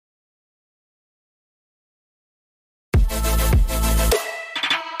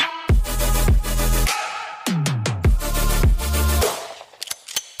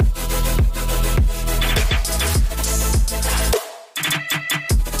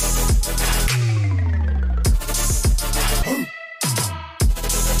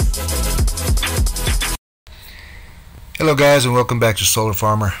Hello guys, and welcome back to Solar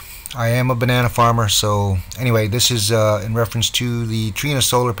Farmer. I am a banana farmer, so anyway, this is in reference to the Trina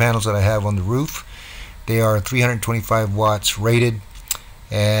solar panels that I have on the roof. They are 325 watts rated,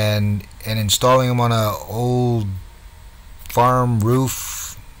 and installing them on an old farm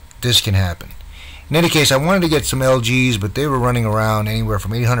roof, this can happen. In any case, I wanted to get some LGs, but they were running around anywhere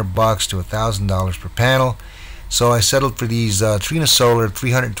from $800 to $1,000 per panel, so I settled for these Trina Solar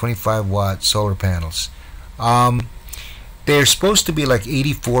 325 watt solar panels. They're supposed to be like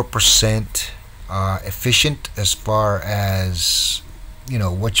 84% efficient as far as, you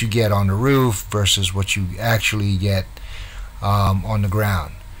know, what you get on the roof versus what you actually get on the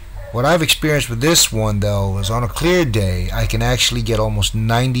ground. What I've experienced with this one, though, is on a clear day I can actually get almost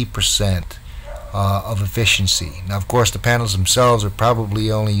 90% of efficiency. Now, of course, the panels themselves are probably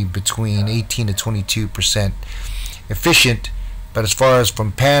only between 18 to 22% efficient, but as far as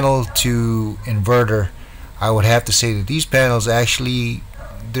from panel to inverter, I would have to say that these panels actually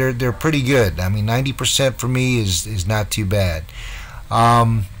they're pretty good. I mean, 90% for me is not too bad.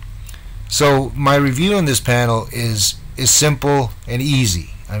 So my review on this panel is simple and easy.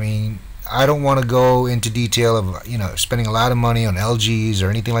 I mean, I don't want to go into detail of, you know, spending a lot of money on LGs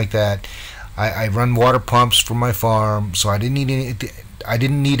or anything like that. I run water pumps for my farm, so I didn't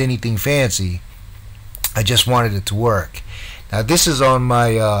need anything fancy. I just wanted it to work. Now this is on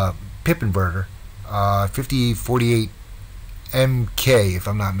my PIP inverter. 5048 MK, if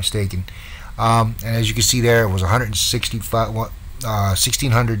I'm not mistaken, and as you can see there, it was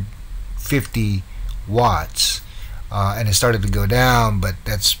 1650 watts, and it started to go down, but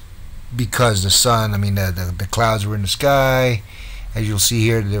that's because the sun, I mean the clouds were in the sky. As you'll see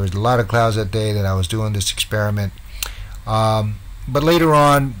here, there was a lot of clouds that day that I was doing this experiment, but later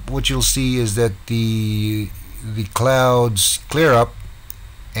on what you'll see is that the clouds clear up,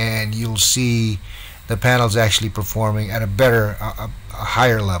 and you'll see the panels actually performing at a better, a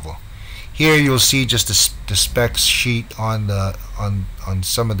higher level. Here you'll see just the specs sheet on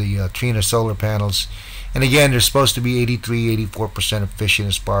some of the Trina solar panels, and again, they're supposed to be 83-84% efficient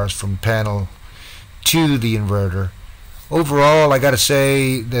as far as from panel to the inverter. Overall, I gotta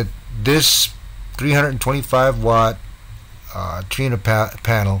say that this 325 watt Trina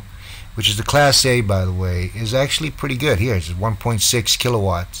panel, which is the Class A, by the way, is actually pretty good. Here it's 1.6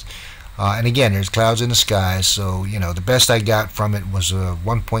 kilowatts, and again, there's clouds in the sky, so you know the best I got from it was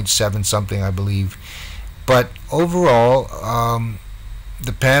 1.7 something, I believe. But overall,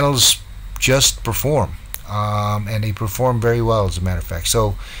 the panels just perform, and they perform very well, as a matter of fact.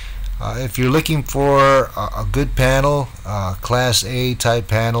 So if you're looking for a good panel, Class A type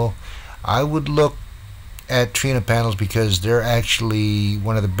panel, I would look at Trina panels, because they're actually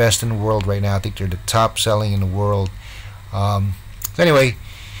one of the best in the world right now. I think they're the top selling in the world. So anyway,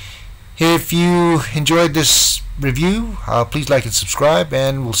 if you enjoyed this review, please like and subscribe,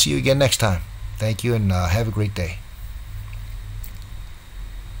 and we'll see you again next time. Thank you, and have a great day.